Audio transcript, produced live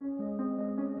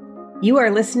You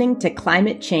are listening to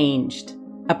Climate Changed,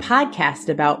 a podcast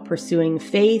about pursuing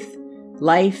faith,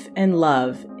 life, and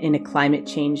love in a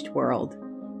climate-changed world.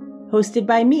 Hosted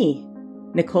by me,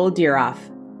 Nicole Dieroff,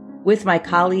 with my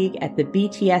colleague at the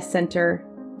BTS Center,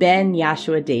 Ben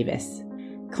Yashua Davis.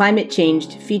 Climate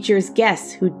Changed features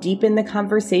guests who deepen the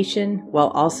conversation while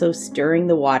also stirring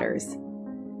the waters.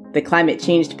 The Climate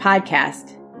Changed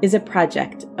podcast is a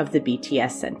project of the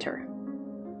BTS Center.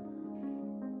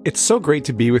 It's so great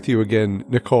to be with you again,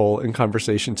 Nicole, in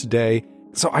conversation today.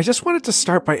 So I just wanted to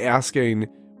start by asking,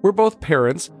 we're both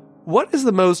parents, what is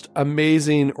the most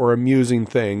amazing or amusing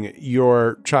thing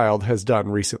your child has done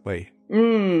recently?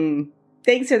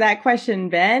 Thanks for that question,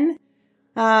 Ben.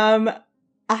 I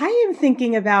am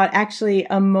thinking about actually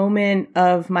a moment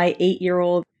of my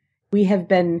 8-year-old. We have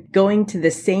been going to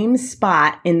the same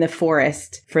spot in the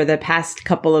forest for the past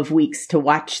couple of weeks to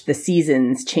watch the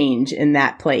seasons change in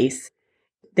that place.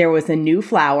 There was a new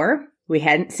flower we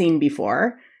hadn't seen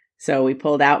before, so we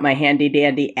pulled out my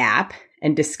handy-dandy app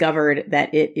and discovered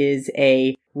that it is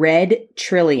a red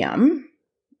trillium.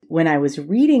 When I was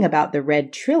reading about the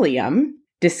red trillium,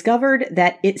 discovered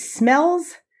that it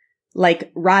smells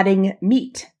like rotting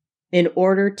meat in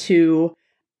order to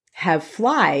have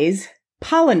flies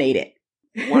pollinate it.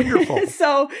 Wonderful.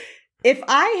 So if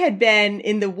I had been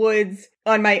in the woods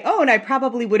on my own, I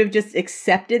probably would have just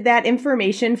accepted that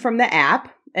information from the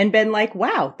app and been like,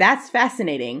 wow, that's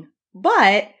fascinating.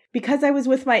 But because I was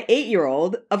with my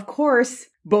 8-year-old, of course,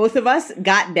 both of us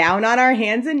got down on our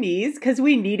hands and knees because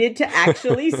we needed to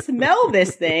actually smell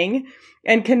this thing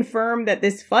and confirm that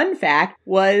this fun fact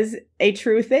was a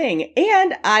true thing.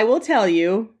 And I will tell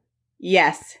you,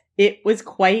 yes, it was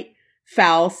quite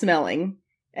foul smelling.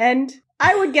 And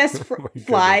I would guess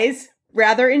flies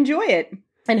rather enjoy it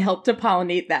and help to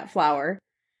pollinate that flower.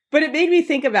 But it made me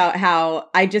think about how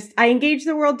I engage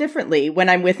the world differently when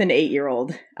I'm with an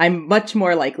 8-year-old. I'm much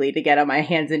more likely to get on my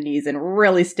hands and knees and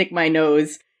really stick my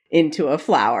nose into a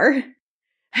flower.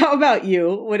 How about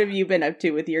you? What have you been up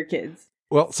to with your kids?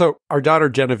 Well, so our daughter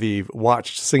Genevieve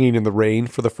watched Singing in the Rain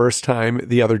for the first time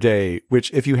the other day, which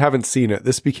if you haven't seen it,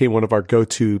 this became one of our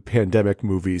go-to pandemic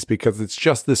movies because it's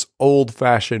just this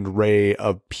old-fashioned ray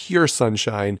of pure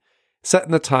sunshine set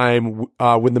in a time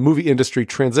when the movie industry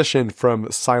transitioned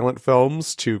from silent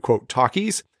films to, quote,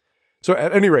 talkies. So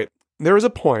at any rate, there is a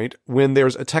point when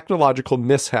there's a technological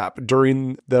mishap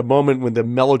during the moment when the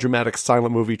melodramatic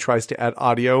silent movie tries to add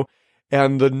audio,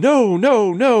 and the no,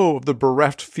 no, no of the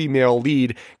bereft female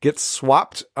lead gets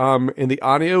swapped in the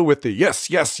audio with the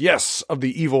yes, yes, yes of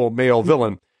the evil male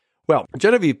villain. Well,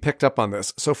 Genevieve picked up on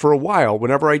this, so for a while,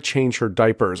 whenever I changed her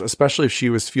diapers, especially if she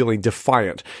was feeling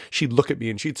defiant, she'd look at me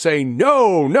and she'd say,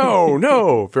 no, no,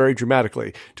 no, very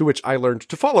dramatically, to which I learned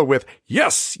to follow with,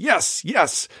 yes, yes,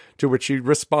 yes, to which she'd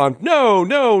respond, no,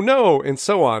 no, no, and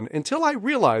so on, until I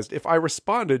realized if I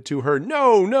responded to her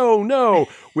no, no, no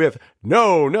with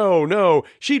no, no, no,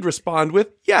 she'd respond with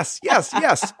yes, yes,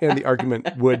 yes, and the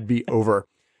argument would be over.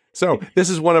 So this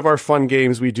is one of our fun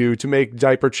games we do to make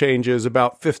diaper changes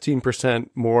about 15%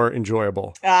 more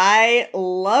enjoyable. I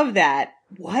love that.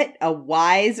 What a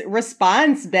wise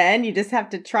response, Ben. You just have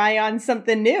to try on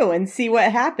something new and see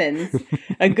what happens.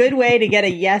 A good way to get a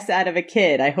yes out of a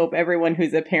kid. I hope everyone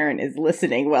who's a parent is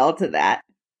listening well to that.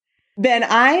 Ben,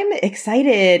 I'm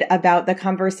excited about the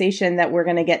conversation that we're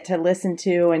going to get to listen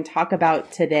to and talk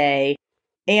about today.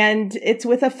 And it's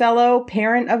with a fellow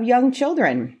parent of young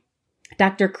children,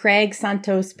 Dr. Craig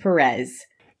Santos Perez.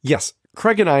 Yes,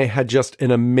 Craig and I had just an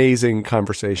amazing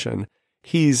conversation.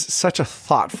 He's such a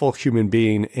thoughtful human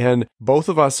being, and both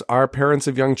of us are parents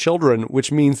of young children,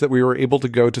 which means that we were able to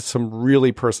go to some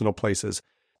really personal places.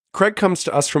 Craig comes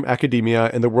to us from academia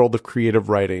in the world of creative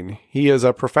writing. He is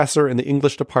a professor in the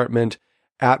English department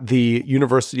at the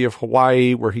University of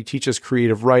Hawaii, where he teaches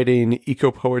creative writing,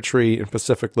 eco-poetry, and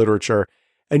Pacific literature.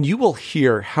 And you will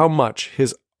hear how much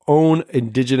his own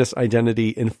indigenous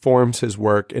identity informs his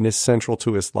work and is central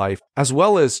to his life, as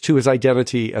well as to his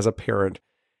identity as a parent.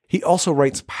 He also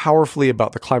writes powerfully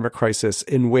about the climate crisis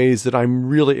in ways that I'm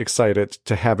really excited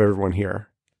to have everyone hear.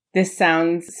 This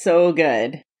sounds so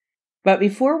good. But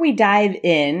before we dive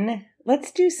in,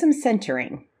 let's do some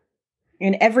centering.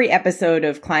 In every episode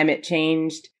of Climate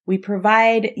Changed, we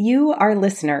provide you, our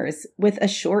listeners, with a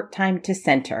short time to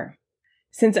center.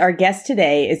 Since our guest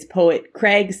today is poet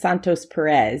Craig Santos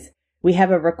Perez, we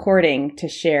have a recording to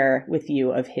share with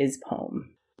you of his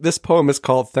poem. This poem is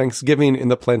called Thanksgiving in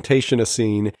the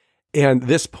Plantation-a-Scene, and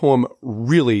this poem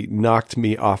really knocked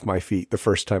me off my feet the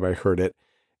first time I heard it.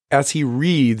 As he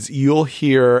reads, you'll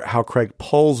hear how Craig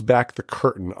pulls back the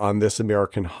curtain on this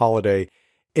American holiday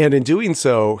And in doing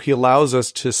so, he allows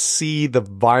us to see the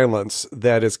violence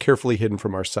that is carefully hidden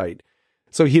from our sight.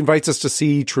 So he invites us to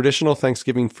see traditional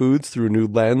Thanksgiving foods through a new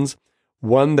lens,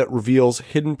 one that reveals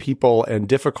hidden people and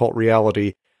difficult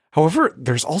reality. However,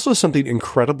 there's also something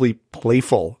incredibly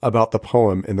playful about the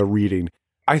poem and the reading.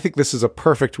 I think this is a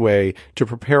perfect way to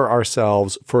prepare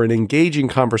ourselves for an engaging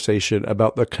conversation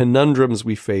about the conundrums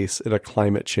we face in a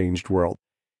climate-changed world.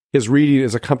 His reading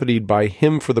is accompanied by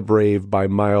Hymn for the Brave by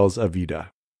Miles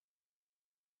Avida.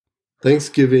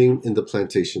 Thanksgiving in the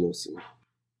Plantation Scene.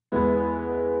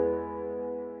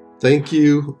 Thank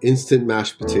you, instant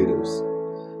mashed potatoes.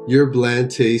 Your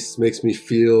bland taste makes me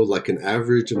feel like an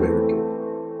average American.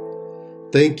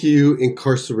 Thank you,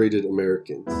 incarcerated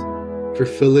Americans, for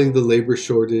filling the labor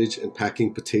shortage and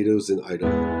packing potatoes in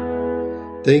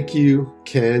Idaho. Thank you,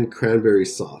 canned cranberry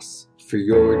sauce, for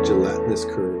your gelatinous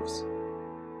curves.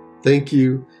 Thank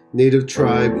you, native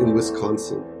tribe in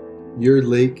Wisconsin. Your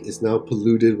lake is now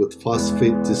polluted with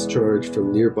phosphate discharge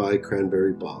from nearby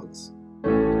cranberry bogs.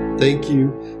 Thank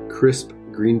you, crisp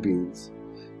green beans.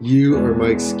 You are my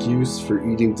excuse for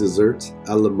eating dessert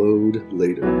a la mode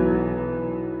later.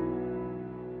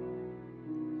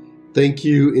 Thank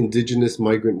you, indigenous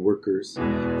migrant workers,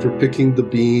 for picking the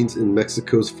beans in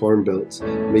Mexico's farm belt.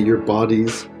 May your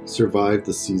bodies survive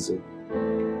the season.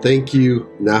 Thank you,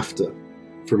 NAFTA,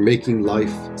 for making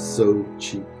life so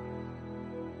cheap.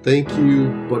 Thank you,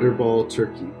 Butterball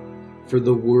Turkey, for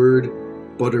the word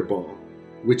butterball,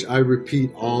 which I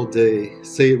repeat all day.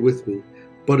 Say it with me.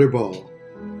 Butterball,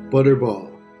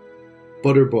 butterball,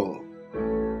 butterball,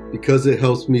 because it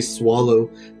helps me swallow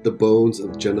the bones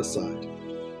of genocide.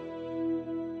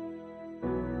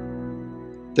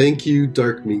 Thank you,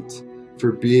 dark meat,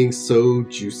 for being so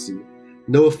juicy.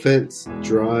 No offense,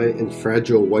 dry and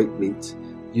fragile white meat,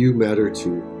 you matter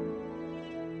too.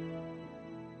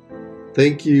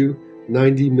 Thank you,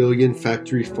 90 million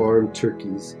factory farm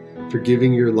turkeys, for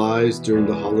giving your lives during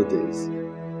the holidays.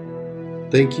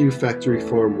 Thank you, factory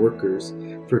farm workers,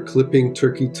 for clipping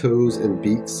turkey toes and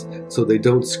beaks so they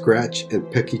don't scratch and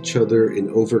peck each other in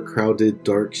overcrowded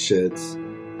dark sheds.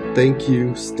 Thank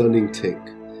you, stunning tank,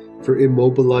 for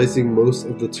immobilizing most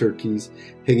of the turkeys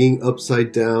hanging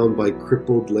upside down by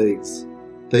crippled legs.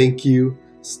 Thank you,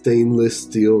 stainless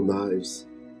steel knives.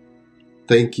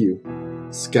 Thank you,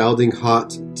 scalding hot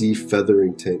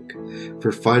defeathering tank,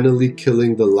 for finally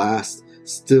killing the last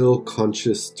still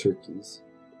conscious turkeys.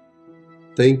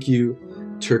 Thank you,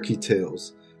 turkey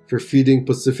tails, for feeding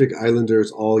Pacific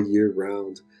Islanders all year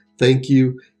round. Thank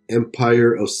you,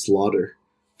 Empire of Slaughter,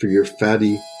 for your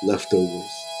fatty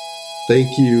leftovers.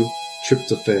 Thank you,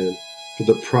 tryptophan, for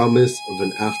the promise of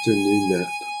an afternoon nap.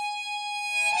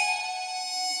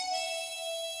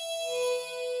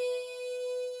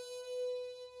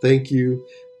 Thank you,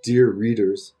 dear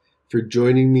readers, for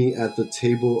joining me at the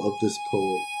table of this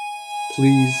poem.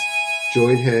 Please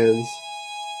join hands,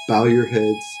 bow your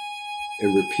heads,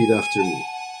 and repeat after me.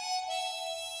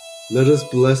 Let us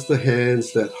bless the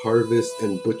hands that harvest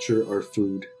and butcher our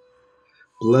food.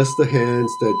 Bless the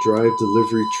hands that drive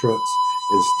delivery trucks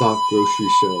and stock grocery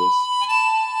shelves.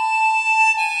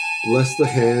 Bless the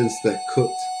hands that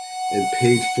cooked and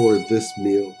paid for this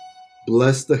meal.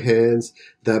 Bless the hands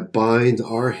that bind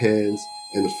our hands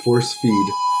and force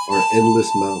feed our endless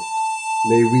mouth.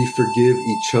 May we forgive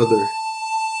each other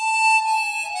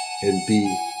and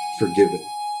be forgiven.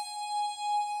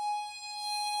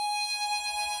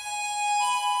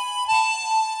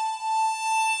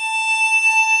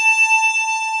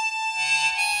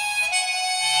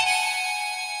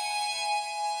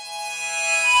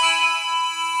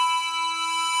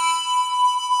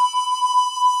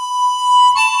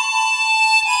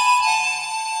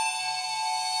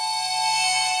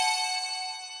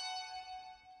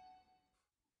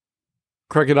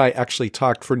 Craig and I actually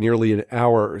talked for nearly an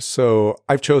hour, so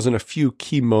I've chosen a few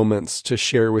key moments to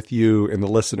share with you and the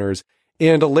listeners,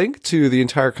 and a link to the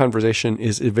entire conversation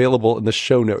is available in the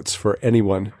show notes for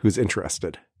anyone who's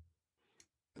interested.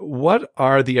 What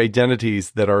are the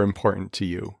identities that are important to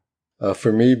you?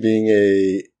 For me, being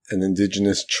an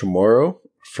indigenous Chamorro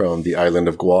from the island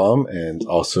of Guam, and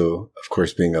also, of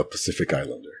course, being a Pacific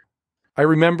Islander. I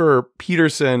remember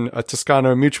Peterson, a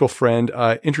Toscano mutual friend,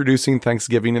 introducing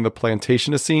Thanksgiving in the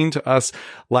Plantation Scene to us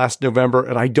last November,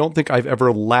 and I don't think I've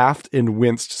ever laughed and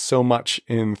winced so much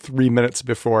in 3 minutes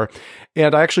before.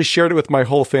 And I actually shared it with my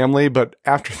whole family, but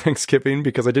after Thanksgiving,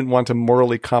 because I didn't want to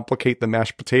morally complicate the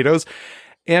mashed potatoes.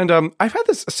 And I've had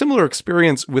this similar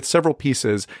experience with several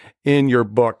pieces in your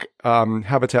book,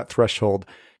 Habitat Threshold.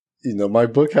 You know, my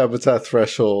book, Habitat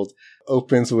Threshold,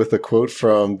 opens with a quote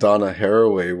from Donna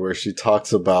Haraway where she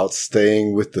talks about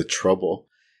staying with the trouble.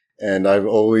 And I've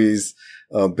always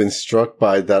been struck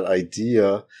by that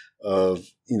idea of,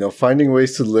 finding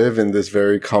ways to live in this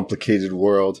very complicated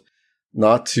world,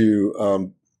 not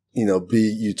to,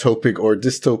 be utopic or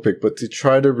dystopic, but to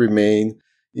try to remain,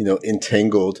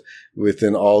 entangled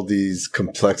within all these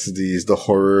complexities, the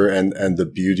horror and the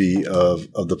beauty of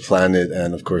the planet.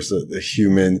 And of course, the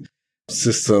human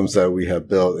systems that we have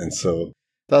built. And so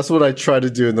that's what I try to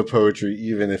do in the poetry,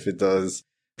 even if it does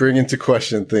bring into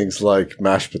question things like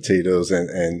mashed potatoes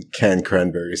and canned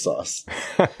cranberry sauce.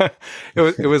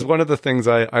 It was one of the things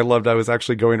I loved. I was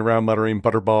actually going around muttering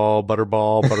butterball,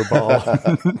 butterball,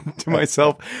 butterball to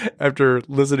myself after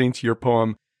listening to your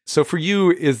poem. So for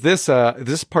you, is this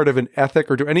part of an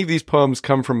ethic, or do any of these poems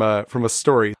come from a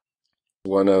story?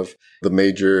 One of the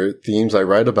major themes I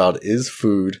write about is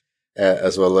food,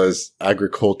 as well as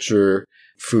agriculture,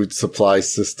 food supply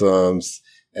systems.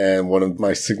 And one of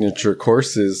my signature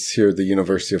courses here at the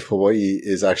University of Hawaii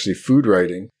is actually food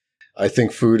writing. I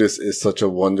think food is such a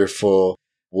wonderful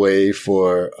way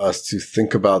for us to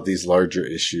think about these larger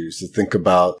issues, to think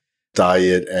about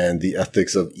diet and the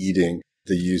ethics of eating,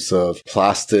 the use of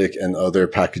plastic and other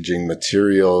packaging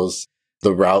materials,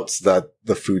 the routes that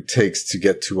the food takes to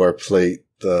get to our plate,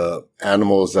 the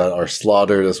animals that are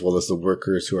slaughtered, as well as the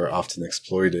workers who are often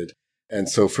exploited. And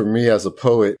so for me as a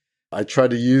poet, I try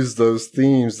to use those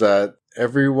themes that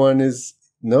everyone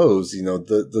knows,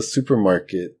 the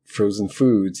supermarket, frozen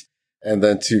foods, and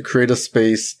then to create a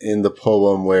space in the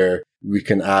poem where we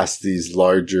can ask these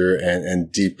larger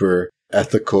and deeper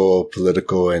ethical,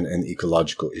 political, and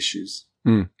ecological issues.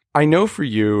 I know for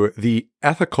you, the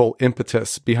ethical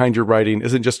impetus behind your writing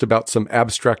isn't just about some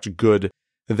abstract good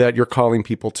that you're calling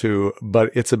people to, but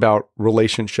it's about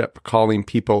relationship, calling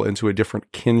people into a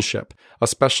different kinship,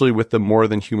 especially with the more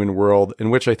than human world, in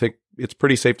which I think it's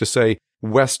pretty safe to say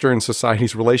Western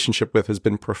society's relationship with has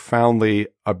been profoundly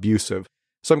abusive.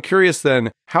 So I'm curious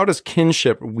then, how does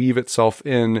kinship weave itself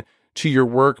in to your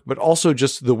work, but also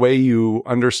just the way you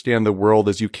understand the world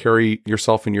as you carry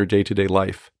yourself in your day-to-day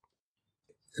life?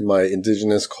 In my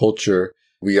indigenous culture,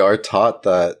 we are taught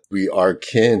that we are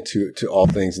kin to all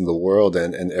things in the world,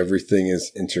 and everything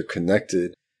is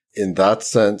interconnected. In that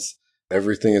sense,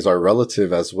 everything is our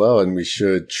relative as well, and we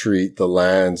should treat the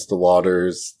lands, the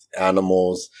waters,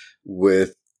 animals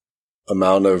with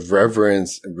amount of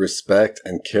reverence, respect,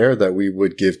 and care that we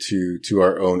would give to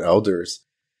our own elders.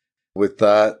 With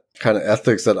that kind of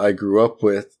ethics that I grew up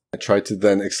with, I tried to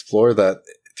then explore that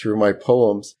through my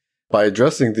poems by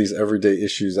addressing these everyday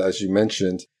issues, as you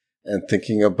mentioned, and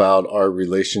thinking about our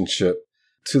relationship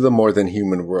to the more than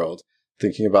human world,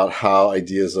 thinking about how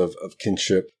ideas of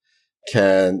kinship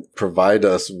can provide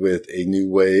us with a new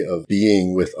way of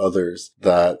being with others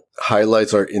that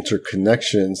highlights our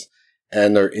interconnections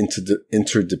and our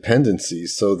interdependencies,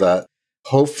 so that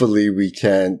hopefully we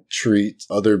can treat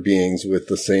other beings with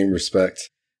the same respect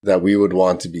that we would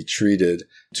want to be treated,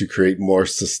 to create more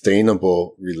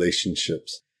sustainable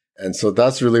relationships. And so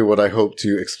that's really what I hope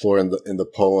to explore in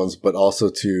the poems, but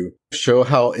also to show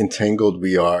how entangled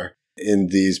we are in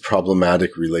these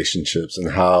problematic relationships,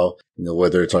 and how,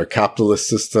 whether it's our capitalist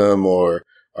system or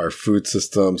our food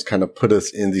systems, kind of put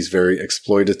us in these very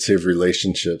exploitative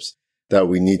relationships that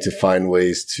we need to find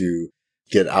ways to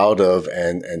get out of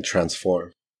and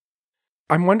transform.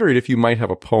 I'm wondering if you might have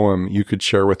a poem you could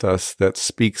share with us that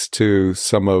speaks to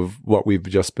some of what we've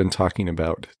just been talking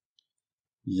about.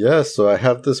 Yes, so I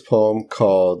have this poem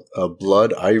called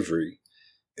Blood Ivory.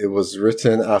 It was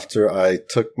written after I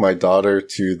took my daughter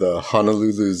to the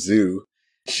Honolulu Zoo.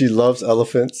 She loves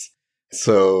elephants,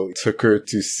 so took her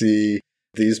to see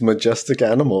these majestic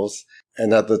animals.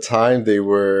 And at the time, they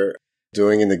were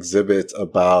doing an exhibit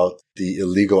about the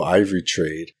illegal ivory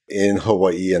trade in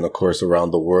Hawaii and, of course,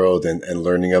 around the world, and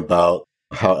learning about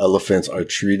how elephants are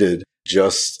treated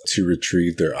just to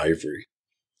retrieve their ivory.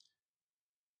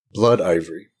 Blood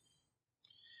Ivory.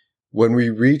 When we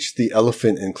reach the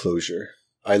elephant enclosure,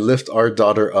 I lift our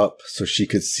daughter up so she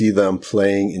could see them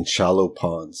playing in shallow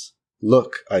ponds.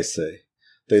 Look, I say,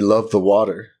 they love the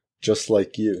water, just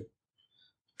like you.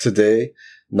 Today,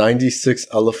 96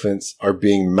 elephants are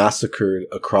being massacred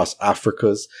across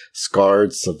Africa's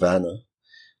scarred savanna.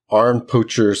 Armed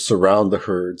poachers surround the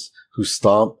herds, who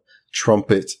stomp,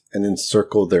 trumpet, and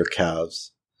encircle their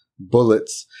calves.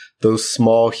 Bullets, those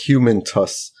small human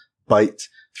tusks, bite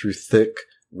through thick,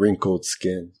 wrinkled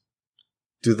skin.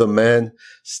 Do the men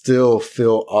still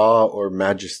feel awe or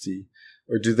majesty,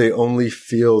 or do they only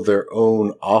feel their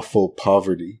own awful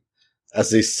poverty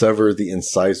as they sever the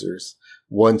incisors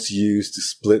once used to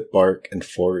split bark and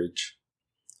forage?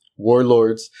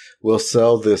 Warlords will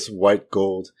sell this white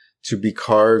gold to be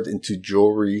carved into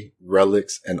jewelry,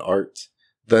 relics, and art,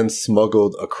 then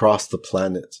smuggled across the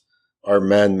planet, our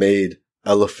man-made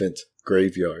elephant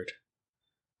graveyard.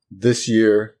 This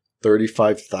year,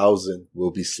 35,000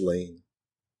 will be slain.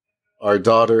 Our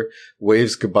daughter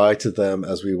waves goodbye to them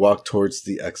as we walk towards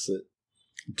the exit.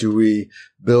 Do we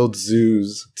build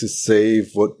zoos to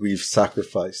save what we've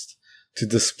sacrificed, to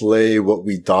display what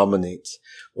we dominate,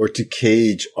 or to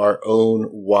cage our own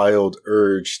wild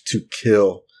urge to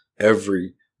kill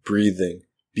every breathing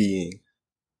being?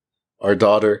 Our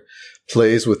daughter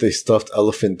plays with a stuffed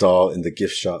elephant doll in the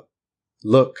gift shop.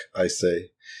 Look, I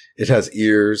say, it has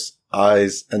ears,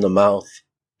 eyes, and a mouth,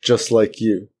 just like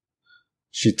you.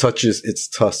 She touches its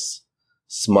tusks,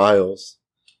 smiles,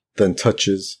 then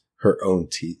touches her own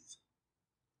teeth.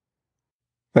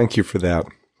 Thank you for that.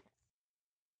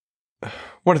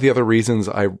 One of the other reasons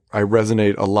I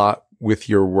resonate a lot with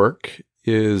your work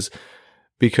is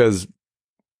because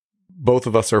both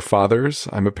of us are fathers.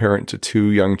 I'm a parent to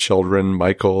two young children,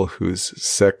 Michael, who's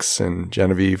 6, and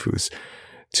Genevieve, who's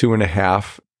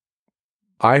 2.5.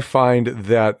 I find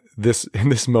that in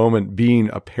this moment, being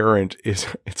a parent it's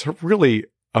a really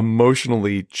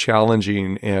emotionally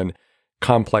challenging and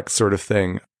complex sort of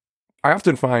thing. I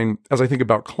often find, as I think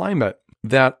about climate,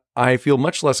 that I feel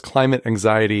much less climate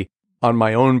anxiety on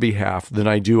my own behalf than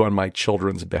I do on my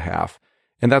children's behalf.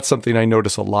 And that's something I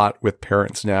notice a lot with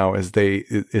parents now is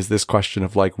this question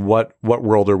of like, what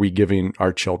world are we giving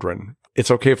our children?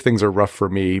 It's okay if things are rough for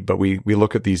me, but we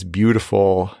look at these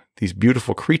beautiful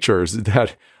creatures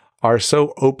that are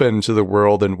so open to the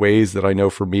world in ways that I know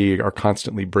for me are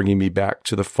constantly bringing me back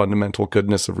to the fundamental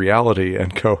goodness of reality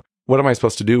and go, what am I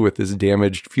supposed to do with this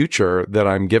damaged future that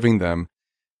I'm giving them?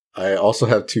 I also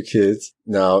have 2 kids,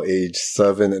 now age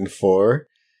 7 and 4,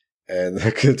 and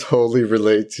I could totally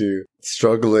relate to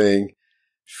struggling,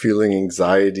 feeling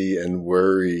anxiety and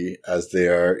worry as they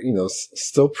are,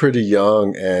 still pretty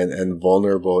young and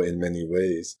vulnerable in many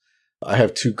ways. I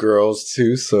have 2 girls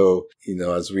too, so,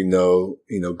 as we know,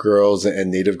 girls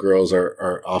and Native girls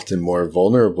are often more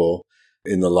vulnerable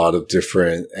in a lot of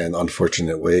different and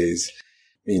unfortunate ways.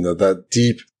 That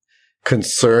deep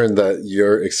concern that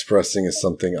you're expressing is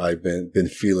something I've been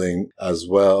feeling as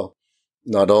well.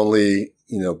 Not only,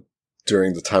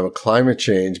 during the time of climate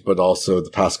change, but also the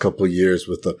past couple of years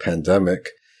with the pandemic,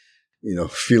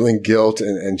 feeling guilt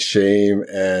and shame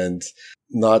and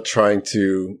not trying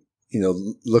to,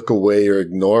 look away or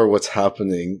ignore what's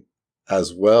happening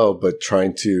as well, but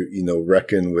trying to,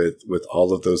 reckon with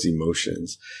all of those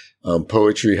emotions.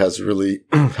 Poetry has really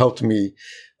helped me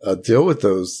deal with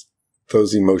those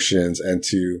emotions and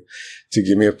to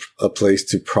give me a place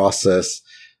to process,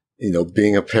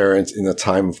 being a parent in a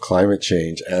time of climate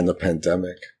change and a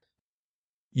pandemic.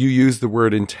 You use the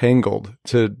word entangled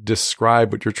to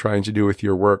describe what you're trying to do with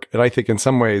your work. And I think in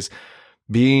some ways,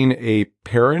 being a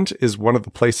parent is one of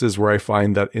the places where I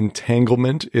find that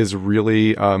entanglement is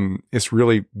really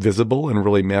visible and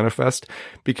really manifest,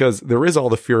 because there is all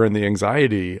the fear and the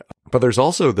anxiety, but there's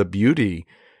also the beauty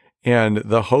and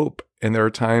the hope. And there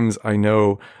are times I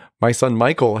know my son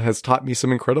Michael has taught me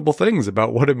some incredible things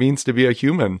about what it means to be a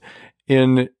human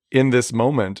in this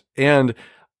moment, and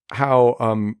how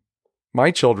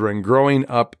my children growing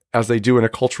up as they do in a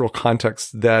cultural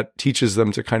context that teaches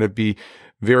them to kind of be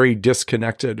very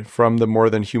disconnected from the more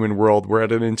than human world, where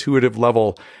at an intuitive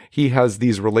level, he has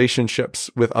these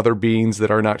relationships with other beings that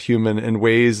are not human in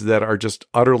ways that are just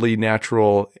utterly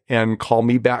natural and call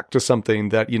me back to something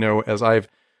that, as I've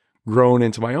grown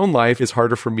into my own life, is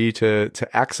harder for me to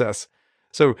access.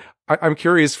 So I'm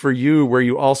curious for you, where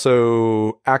you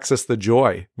also access the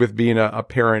joy with being a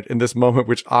parent in this moment,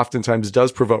 which oftentimes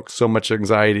does provoke so much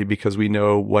anxiety because we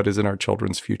know what is in our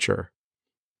children's future.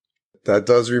 That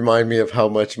does remind me of how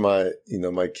much my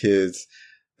kids,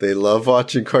 they love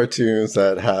watching cartoons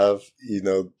that have,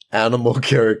 animal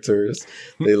characters.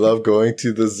 They love going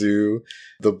to the zoo.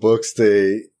 The books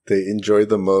they enjoy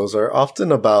the most are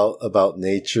often about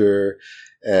nature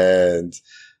and,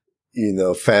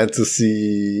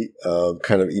 fantasy,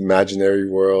 kind of imaginary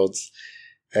worlds.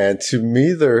 And to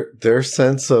me, their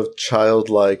sense of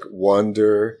childlike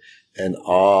wonder and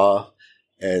awe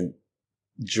and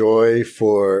joy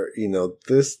for,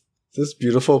 this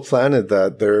beautiful planet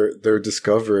that they're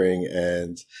discovering.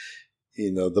 And,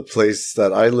 the place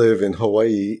that I live in,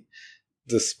 Hawaii,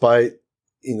 despite,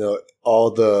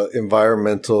 all the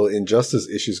environmental injustice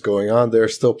issues going on, there are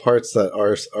still parts that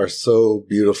are so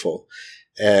beautiful.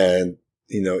 And,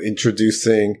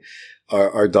 introducing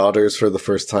our daughters for the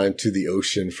first time to the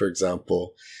ocean, for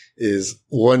example, is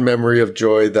one memory of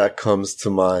joy that comes to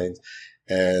mind.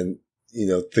 And,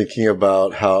 thinking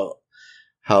about how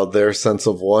how their sense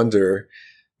of wonder,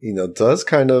 does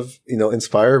kind of,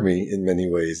 inspire me in many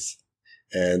ways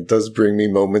and does bring me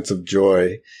moments of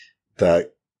joy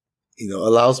that,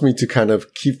 allows me to kind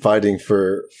of keep fighting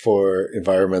for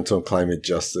environmental and climate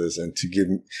justice, and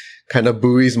to kind of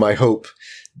buoys my hope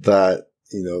that,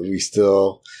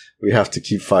 we have to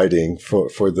keep fighting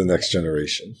for the next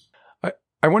generation.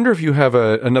 I wonder if you have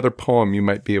another poem you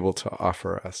might be able to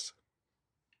offer us.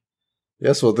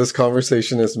 Yes, well, this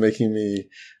conversation is making me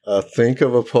think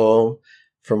of a poem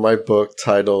from my book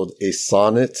titled A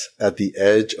Sonnet at the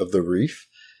Edge of the Reef.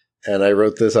 And I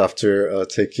wrote this after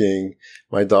taking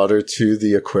my daughter to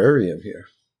the aquarium here.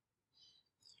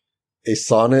 A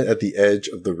sonnet at the edge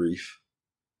of the reef.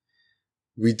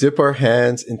 We dip our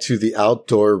hands into the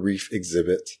outdoor reef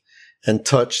exhibit and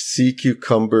touch sea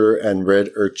cucumber and red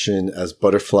urchin as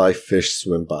butterfly fish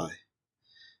swim by.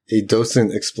 A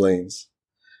docent explains,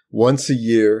 once a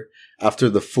year, after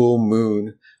the full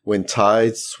moon, when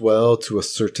tides swell to a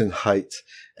certain height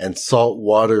and salt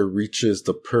water reaches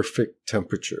the perfect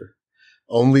temperature,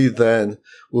 only then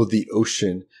will the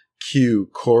ocean cue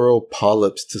coral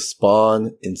polyps to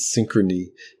spawn in synchrony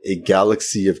a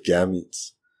galaxy of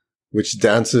gametes, which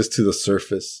dances to the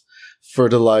surface,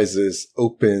 fertilizes,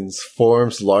 opens,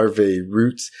 forms larvae,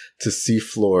 roots to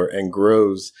seafloor, and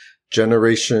grows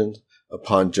generation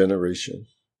upon generation.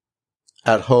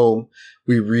 At home,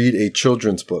 we read a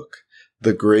children's book,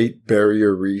 The Great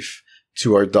Barrier Reef,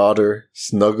 to our daughter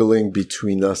snuggling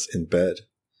between us in bed.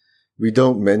 We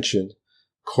don't mention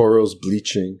corals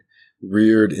bleaching,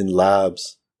 reared in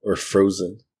labs or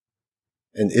frozen.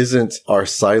 And isn't our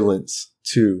silence,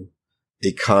 too,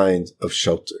 a kind of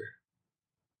shelter?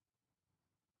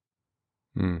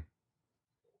 And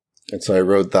so I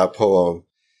wrote that poem,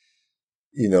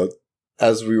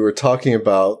 as we were talking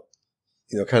about,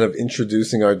 kind of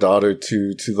introducing our daughter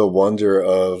to the wonder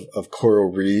of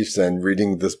coral reefs, and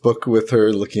reading this book with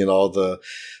her, looking at all the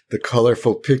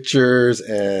colorful pictures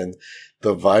and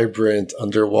the vibrant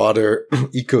underwater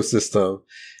ecosystem.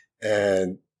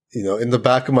 And, in the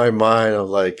back of my mind, I'm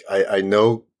like, I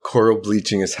know coral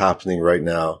bleaching is happening right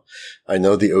now. I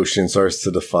know the oceans are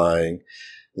acidifying.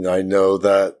 I know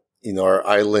that, our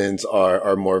islands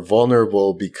are more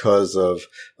vulnerable because of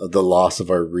the loss of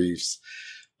our reefs.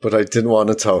 But I didn't want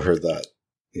to tell her that.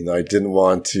 I didn't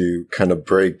want to kind of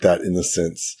break that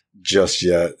innocence just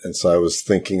yet. And so I was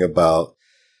thinking about,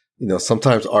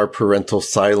 sometimes our parental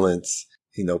silence,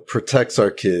 protects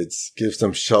our kids, gives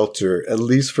them shelter, at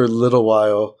least for a little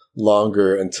while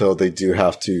longer, until they do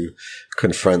have to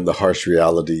confront the harsh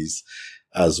realities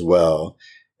as well.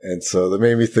 And so that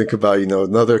made me think about,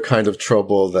 another kind of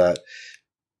trouble that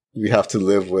we have to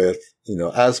live with,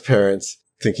 as parents,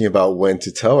 thinking about when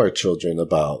to tell our children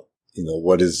about,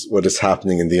 what is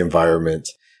happening in the environment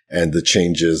and the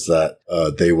changes that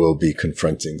they will be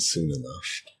confronting soon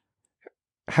enough.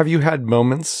 Have you had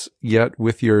moments yet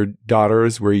with your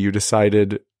daughters where you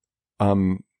decided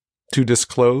to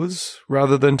disclose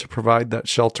rather than to provide that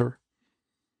shelter?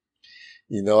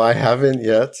 I haven't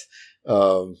yet.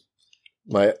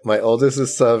 My oldest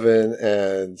is 7,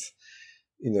 and,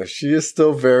 she is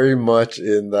still very much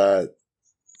in that,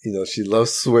 she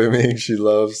loves swimming. She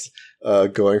loves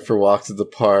going for walks at the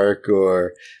park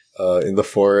or in the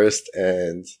forest.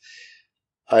 And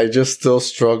I just still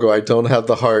struggle. I don't have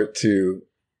the heart to,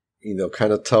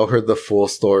 kind of tell her the full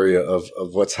story of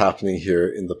what's happening here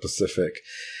in the Pacific.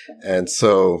 And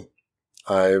so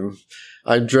I'm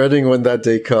dreading when that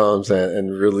day comes,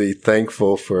 and really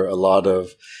thankful for a lot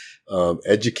of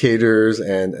educators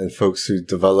and folks who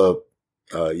develop,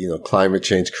 climate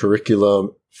change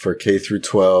curriculum for K through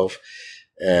 12.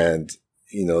 And,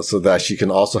 so that she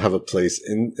can also have a place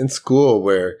in school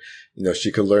where,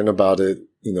 she can learn about it,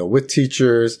 with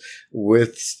teachers,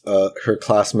 with her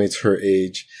classmates her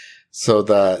age, so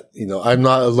that, I'm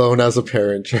not alone as a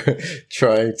parent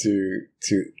trying to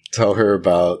tell her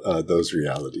about those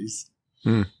realities.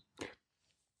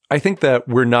 I think that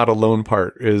we're not alone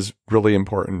part is really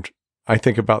important. I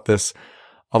think about this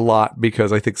a lot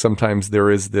because I think sometimes there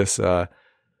is this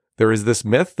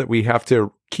myth that we have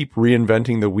to keep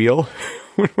reinventing the wheel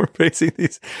when we're facing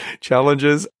these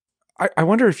challenges. I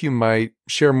wonder if you might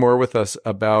share more with us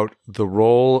about the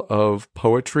role of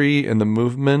poetry in the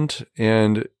movement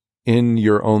and in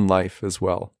your own life as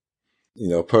well.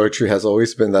 Poetry has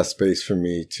always been that space for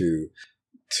me to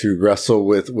wrestle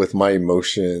with my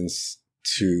emotions,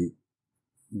 to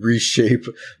reshape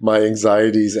my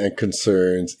anxieties and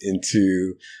concerns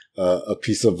into a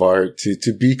piece of art,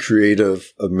 to be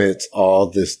creative amidst all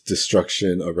this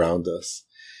destruction around us.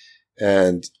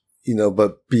 And,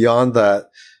 but beyond that,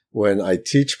 when I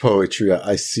teach poetry,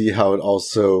 I see how it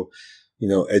also,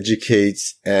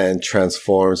 educates and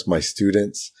transforms my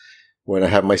students. When I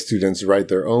have my students write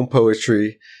their own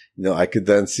poetry, I could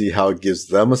then see how it gives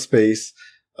them a space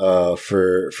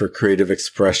for creative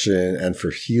expression and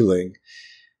for healing.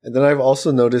 And then I've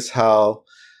also noticed how,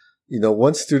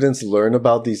 once students learn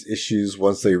about these issues,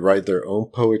 once they write their own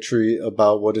poetry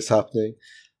about what is happening,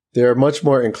 they're much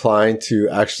more inclined to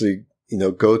actually,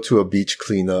 go to a beach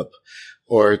cleanup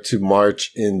or to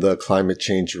march in the climate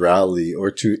change rally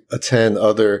or to attend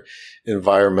other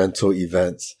environmental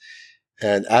events.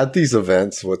 And at these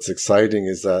events, what's exciting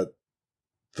is that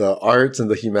the arts and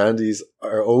the humanities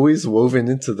are always woven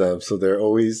into them. So there are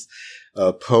always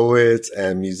poets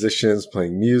and musicians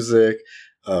playing music,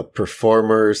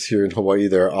 performers. Here in Hawaii,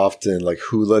 there are often like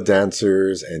hula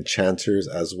dancers and chanters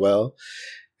as well.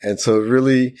 And so it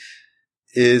really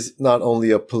is not only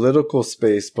a political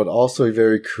space, but also a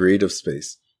very creative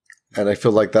space. And I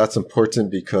feel like that's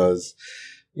important because,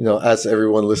 as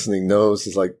everyone listening knows,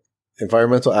 is like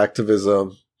environmental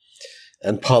activism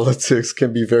and politics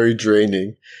can be very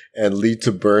draining and lead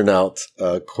to burnout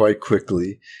quite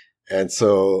quickly. And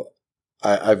so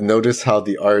I've noticed how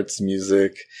the arts,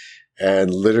 music,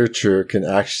 and literature can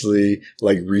actually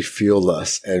like refuel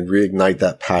us and reignite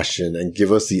that passion and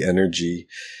give us the energy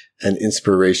and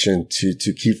inspiration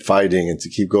to keep fighting and to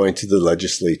keep going to the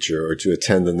legislature or to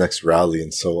attend the next rally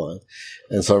and so on.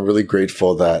 And so I'm really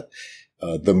grateful that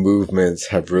the movements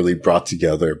have really brought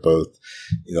together both,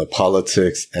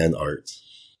 politics and art.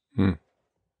 Hmm.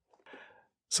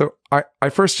 So I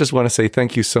first just want to say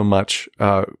thank you so much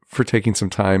for taking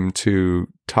some time to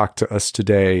talk to us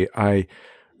today. I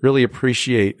really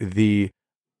appreciate the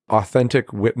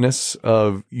authentic witness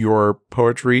of your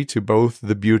poetry to both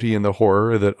the beauty and the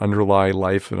horror that underlie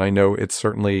life. And I know it's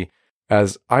certainly,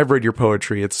 as I've read your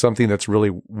poetry, it's something that's really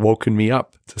woken me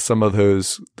up to some of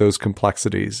those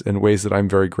complexities in ways that I'm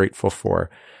very grateful for.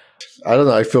 I don't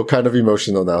know. I feel kind of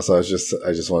emotional now. So I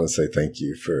just want to say thank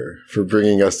you for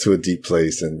bringing us to a deep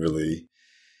place and really,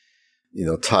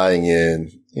 tying in,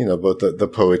 both the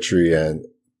poetry and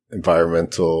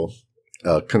environmental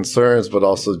concerns, but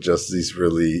also just these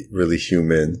really, really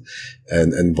human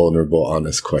and vulnerable,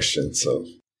 honest questions. So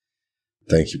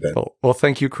thank you, Ben. Well,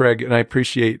 thank you, Craig. And I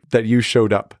appreciate that you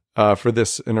showed up for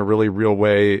this in a really real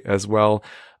way as well.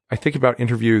 I think about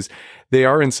interviews, they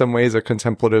are in some ways a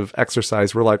contemplative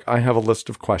exercise where like I have a list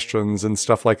of questions and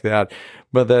stuff like that.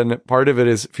 But then part of it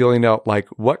is feeling out like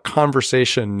what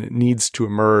conversation needs to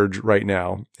emerge right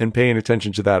now and paying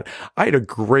attention to that. I had a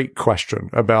great question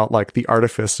about like the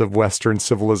artifice of Western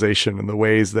civilization and the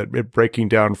ways that it breaking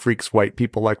down freaks white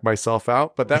people like myself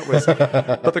out. But that was,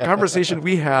 but the conversation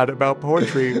we had about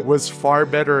poetry was far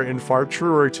better and far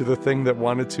truer to the thing that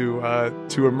wanted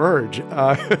to emerge.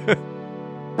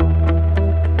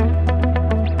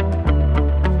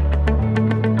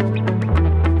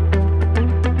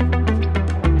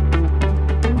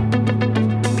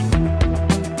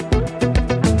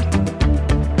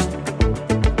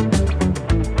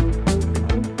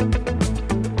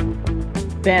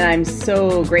 Ben, I'm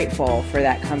so grateful for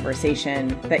that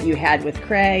conversation that you had with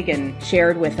Craig and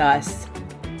shared with us.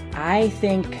 I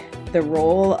think the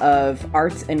role of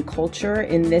arts and culture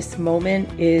in this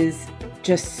moment is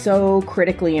just so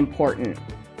critically important.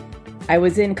 I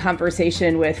was in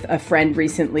conversation with a friend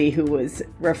recently who was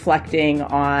reflecting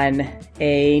on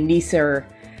a niece or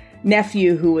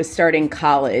nephew who was starting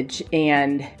college,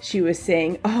 and she was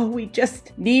saying, we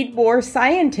just need more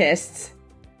scientists.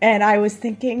 And I was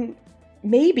thinking,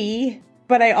 maybe,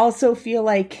 but I also feel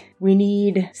like we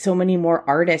need so many more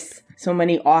artists, so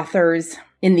many authors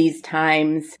in these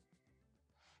times.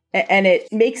 And it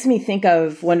makes me think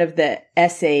of one of the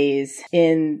essays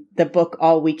in the book,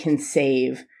 All We Can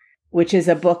Save, which is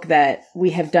a book that we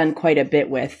have done quite a bit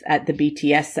with at the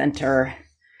BTS Center.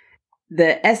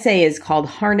 The essay is called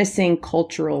Harnessing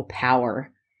Cultural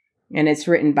Power, and it's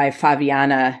written by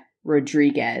Fabiana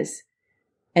Rodriguez.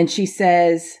 And she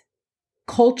says,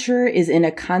 culture is in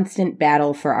a constant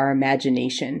battle for our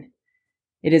imagination.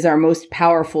 It is our most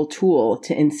powerful tool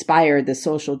to inspire the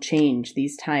social change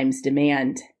these times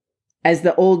demand. As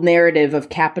the old narrative of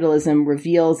capitalism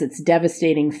reveals its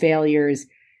devastating failures,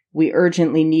 we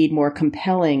urgently need more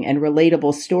compelling and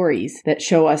relatable stories that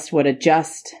show us what a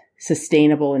just,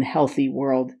 sustainable, and healthy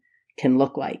world can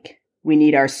look like. We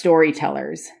need our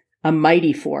storytellers, a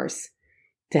mighty force,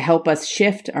 to help us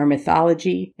shift our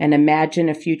mythology and imagine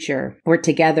a future where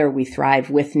together we thrive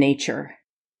with nature.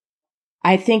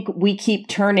 I think we keep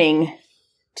turning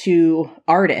to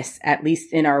artists, at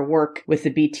least in our work with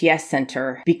the BTS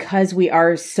Center, because we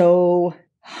are so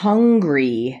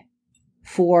hungry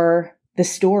for the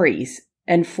stories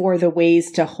and for the ways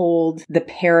to hold the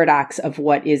paradox of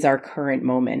what is our current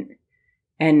moment.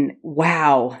 And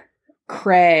wow,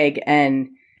 Craig and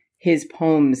his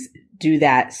poems do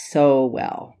that so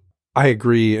well. I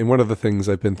agree. And one of the things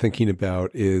I've been thinking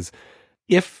about is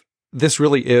if this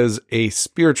really is a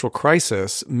spiritual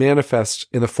crisis manifest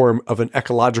in the form of an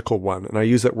ecological one, and I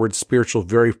use that word spiritual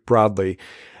very broadly,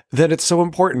 then it's so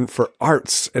important for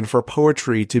arts and for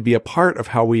poetry to be a part of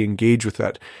how we engage with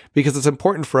it, because it's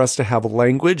important for us to have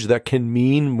language that can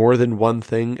mean more than one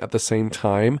thing at the same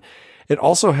time. And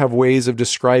also have ways of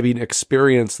describing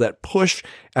experience that push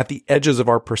at the edges of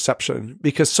our perception,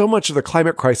 because so much of the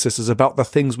climate crisis is about the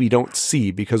things we don't see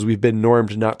because we've been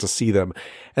normed not to see them.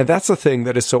 And that's the thing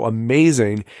that is so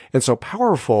amazing and so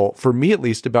powerful, for me at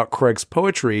least, about Craig's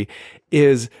poetry,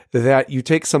 is that you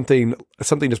take something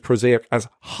as prosaic as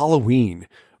Halloween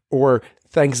or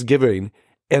Thanksgiving,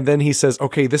 and then he says,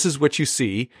 okay, this is what you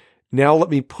see. Now let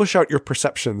me push out your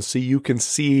perceptions so you can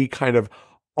see kind of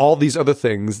all these other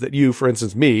things that you, for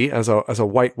instance, me, as a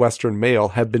white Western male,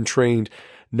 have been trained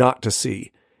not to see.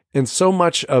 And so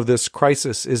much of this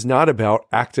crisis is not about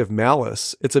active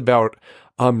malice. It's about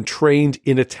trained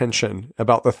inattention,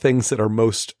 about the things that are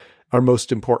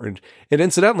most important. And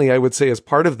incidentally, I would say as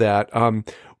part of that,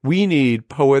 we need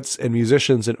poets and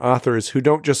musicians and authors who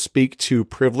don't just speak to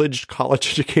privileged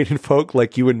college-educated folk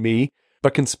like you and me,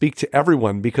 but can speak to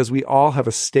everyone, because we all have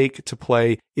a stake to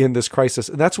play in this crisis.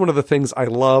 And that's one of the things I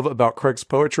love about Craig's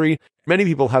poetry. Many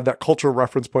people have that cultural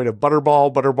reference point of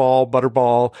Butterball, Butterball,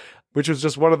 Butterball, which was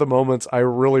just one of the moments I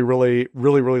really, really,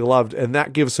 really, really loved. And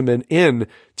that gives him an in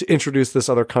to introduce this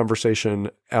other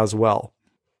conversation as well.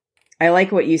 I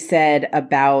like what you said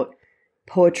about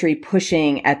poetry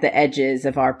pushing at the edges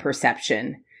of our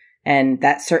perception. And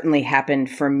that certainly happened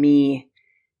for me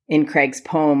in Craig's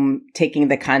poem, taking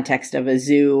the context of a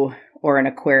zoo or an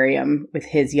aquarium with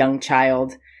his young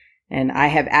child. And I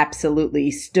have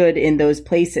absolutely stood in those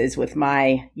places with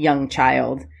my young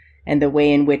child, and the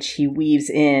way in which he weaves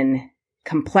in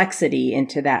complexity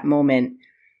into that moment.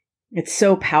 It's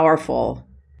so powerful.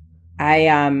 I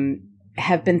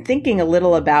have been thinking a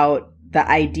little about the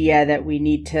idea that we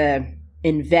need to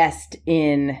invest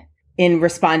in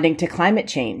responding to climate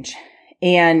change.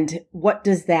 And what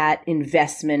does that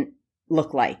investment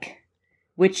look like?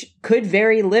 Which could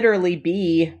very literally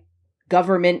be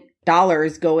government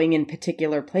dollars going in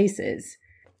particular places.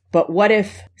 But what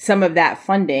if some of that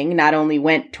funding not only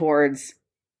went towards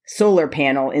solar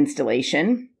panel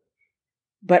installation,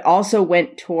 but also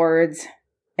went towards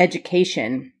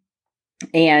education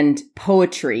and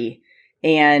poetry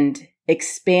and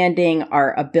expanding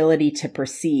our ability to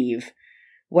perceive?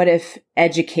 What if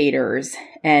educators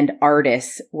and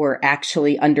artists were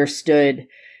actually understood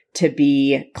to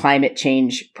be climate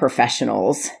change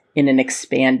professionals in an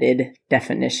expanded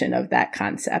definition of that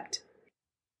concept?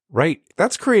 Right.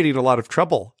 That's creating a lot of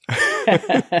trouble.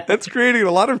 That's creating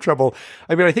a lot of trouble.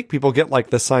 I mean, I think people get like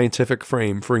the scientific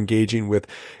frame for engaging with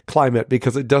climate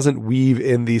because it doesn't weave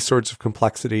in these sorts of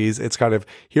complexities. It's kind of,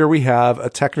 here we have a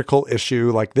technical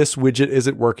issue, like this widget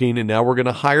isn't working, and now we're going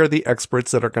to hire the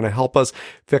experts that are going to help us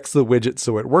fix the widget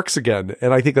so it works again.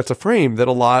 And I think that's a frame that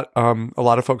a lot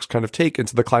of folks kind of take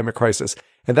into the climate crisis.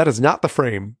 And that is not the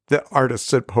frame that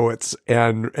artists and poets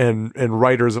and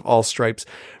writers of all stripes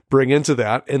bring into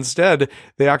that. Instead,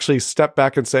 they actually step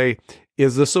back and say,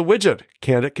 is this a widget?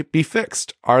 Can it be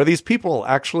fixed? Are these people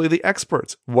actually the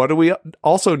experts? What do we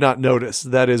also not notice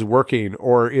that is working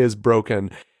or is broken?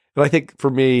 And I think for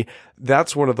me,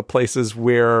 that's one of the places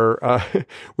where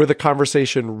the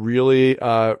conversation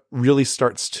really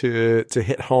starts to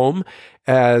hit home,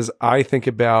 as I think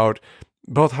about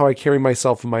both how I carry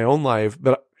myself in my own life,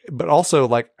 but also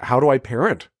like, how do I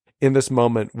parent in this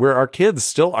moment where our kids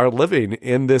still are living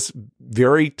in this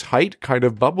very tight kind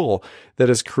of bubble that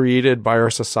is created by our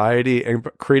society and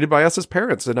created by us as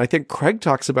parents. And I think Craig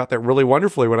talks about that really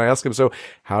wonderfully when I ask him, so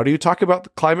how do you talk about the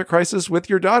climate crisis with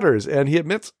your daughters? And he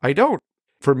admits, I don't.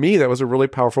 For me, that was a really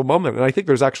powerful moment. And I think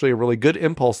there's actually a really good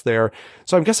impulse there.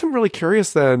 So I guess I'm really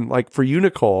curious then, like for you,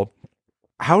 Nicole,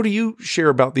 how do you share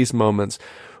about these moments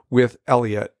with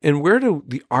Elliot? And where do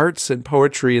the arts and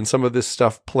poetry and some of this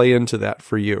stuff play into that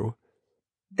for you?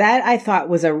 That I thought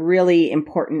was a really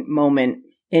important moment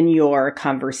in your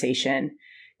conversation.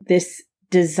 This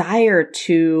desire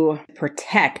to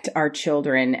protect our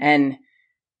children and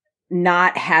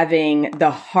not having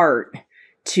the heart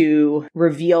to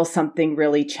reveal something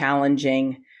really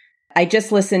challenging. I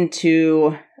just listened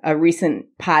to a recent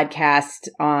podcast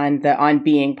on the On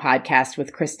Being podcast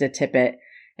with Krista Tippett,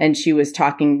 and she was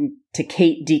talking to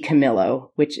Kate DiCamillo,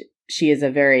 which she is a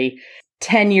very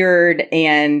tenured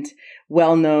and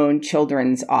well-known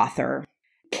children's author.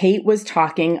 Kate was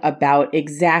talking about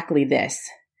exactly this.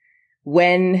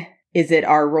 When is it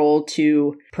our role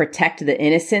to protect the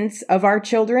innocence of our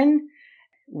children?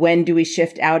 When do we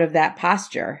shift out of that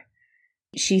posture?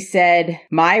 She said,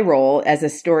 my role as a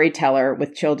storyteller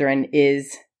with children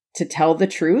is to tell the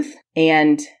truth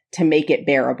and to make it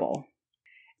bearable.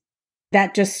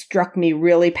 That just struck me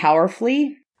really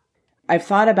powerfully. I've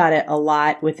thought about it a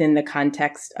lot within the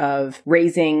context of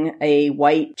raising a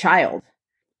white child.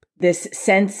 This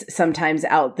sense sometimes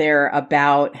out there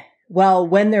about, well,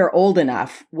 when they're old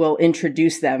enough, we'll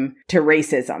introduce them to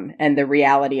racism and the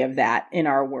reality of that in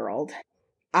our world.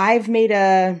 I've made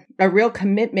a real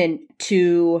commitment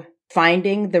to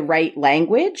finding the right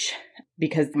language,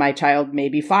 because my child may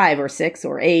be 5 or 6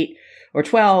 or 8 or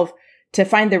 12, to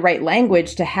find the right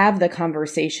language to have the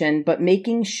conversation, but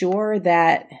making sure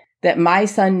that my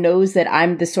son knows that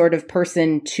I'm the sort of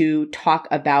person to talk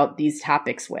about these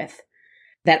topics with,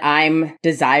 that I'm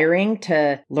desiring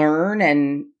to learn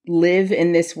and live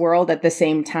in this world at the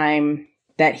same time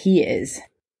that he is.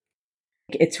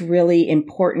 It's really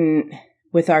important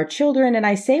with our children, and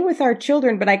I say with our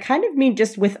children, but I kind of mean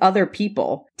just with other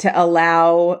people, to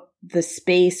allow the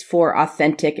space for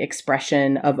authentic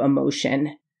expression of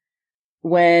emotion.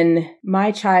 When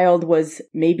my child was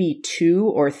maybe 2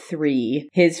 or 3,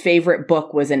 his favorite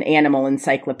book was an animal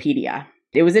encyclopedia.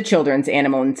 It was a children's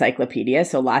animal encyclopedia,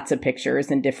 so lots of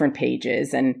pictures and different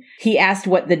pages. And he asked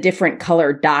what the different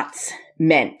colored dots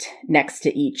meant next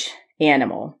to each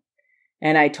animal.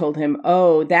 And I told him,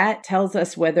 oh, that tells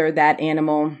us whether that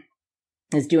animal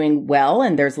is doing well,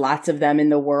 and there's lots of them in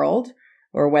the world,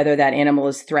 or whether that animal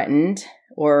is threatened,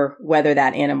 or whether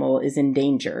that animal is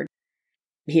endangered.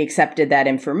 He accepted that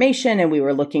information, and we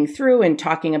were looking through and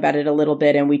talking about it a little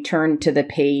bit, and we turned to the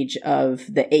page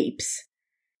of the apes.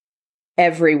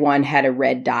 Everyone had a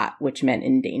red dot, which meant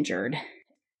endangered.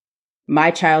 My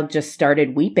child just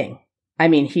started weeping. I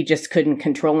mean, he just couldn't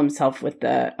control himself with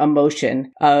the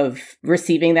emotion of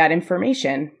receiving that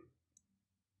information.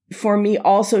 For me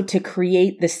also to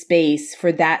create the space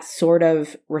for that sort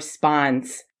of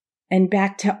response, and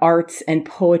back to arts and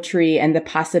poetry and the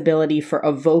possibility for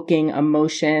evoking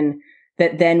emotion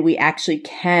that then we actually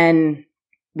can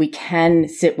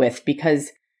sit with,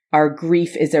 because our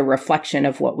grief is a reflection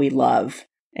of what we love,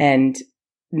 and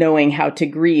knowing how to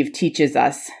grieve teaches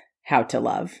us how to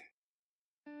love.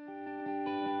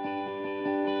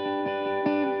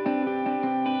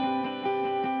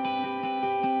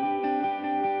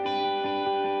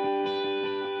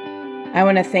 I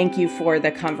want to thank you for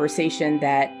the conversation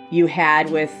that you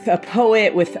had with a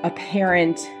poet, with a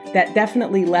parent, that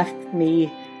definitely left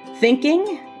me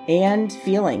thinking and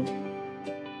feeling.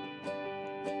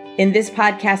 In this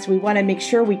podcast, we want to make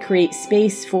sure we create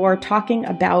space for talking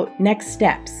about next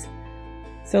steps.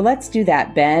 So let's do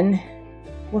that, Ben.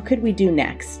 What could we do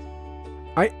next?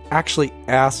 I actually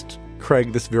asked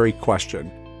Craig this very question.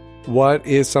 What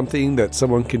is something that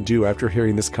someone can do after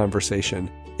hearing this conversation?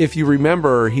 If you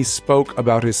remember, he spoke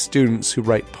about his students who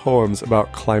write poems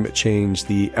about climate change,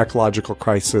 the ecological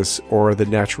crisis, or the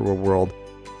natural world.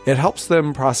 It helps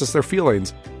them process their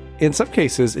feelings. In some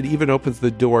cases, it even opens the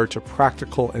door to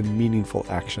practical and meaningful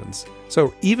actions.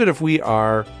 So even if we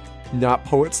are not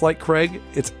poets like Craig,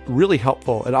 it's really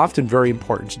helpful and often very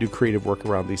important to do creative work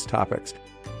around these topics.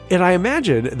 And I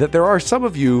imagine that there are some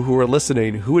of you who are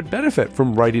listening who would benefit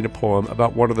from writing a poem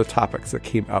about one of the topics that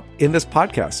came up in this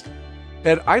podcast.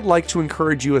 And I'd like to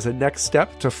encourage you as a next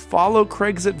step to follow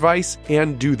Craig's advice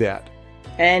and do that.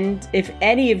 And if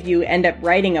any of you end up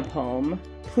writing a poem,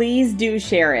 please do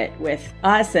share it with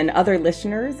us and other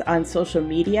listeners on social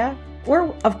media,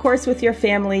 or of course with your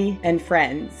family and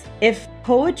friends. If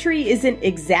poetry isn't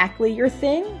exactly your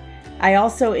thing, I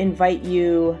also invite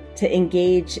you to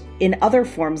engage in other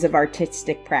forms of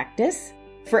artistic practice.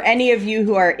 For any of you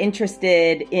who are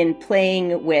interested in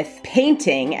playing with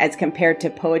painting as compared to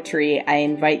poetry, I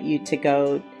invite you to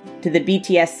go to the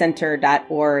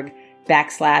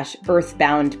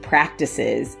btscenter.org/earthbound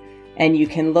practices, and you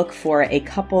can look for a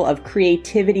couple of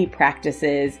creativity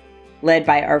practices led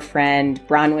by our friend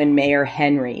Bronwyn Mayer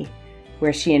Henry,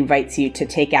 where she invites you to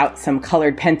take out some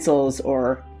colored pencils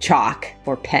or chalk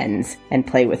or pens and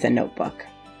play with a notebook.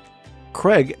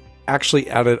 Craig actually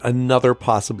added another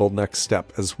possible next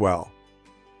step as well.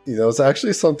 You know, it's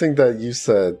actually something that you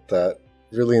said that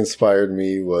really inspired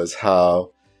me, was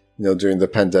how, you know, during the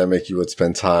pandemic, you would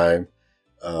spend time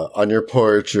on your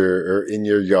porch or in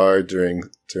your yard during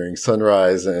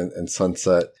sunrise and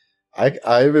sunset.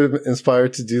 I've been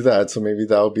inspired to do that. So maybe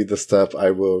that will be the step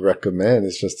I will recommend,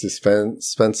 is just to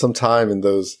spend some time in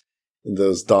those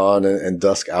dawn and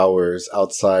dusk hours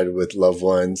outside with loved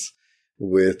ones,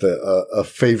 with a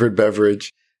favorite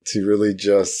beverage to really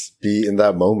just be in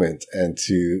that moment and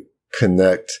to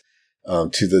connect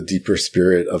to the deeper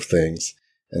spirit of things.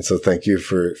 And so thank you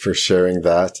for sharing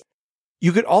that.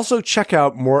 You could also check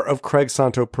out more of Craig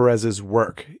Santos Perez's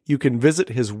work. You can visit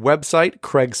his website,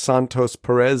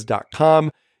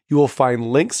 craigsantosperez.com. You will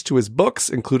find links to his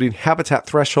books, including Habitat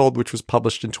Threshold, which was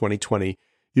published in 2020.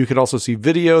 You can also see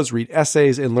videos, read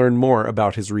essays, and learn more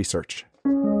about his research.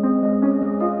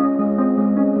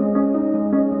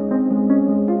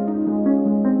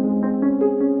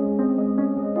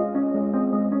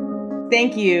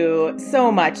 Thank you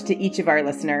so much to each of our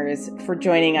listeners for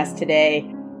joining us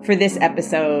today for this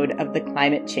episode of the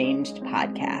Climate Changed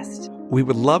podcast. We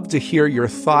would love to hear your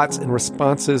thoughts and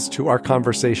responses to our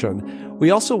conversation. We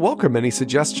also welcome any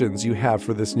suggestions you have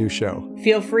for this new show.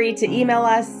 Feel free to email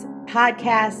us,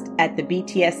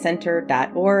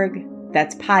 podcast@thebtscenter.org.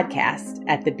 That's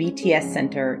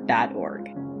podcast@thebtscenter.org.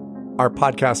 Our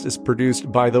podcast is produced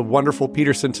by the wonderful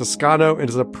Peterson Toscano and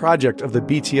is a project of the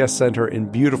BTS Center in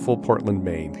beautiful Portland,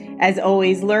 Maine. As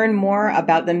always, learn more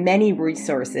about the many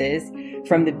resources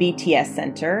from the BTS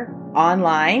Center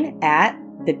online at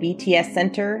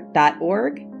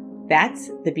thebtscenter.org. That's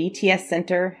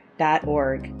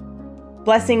thebtscenter.org.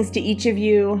 Blessings to each of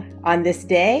you on this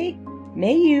day.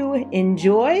 May you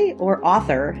enjoy or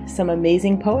author some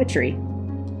amazing poetry.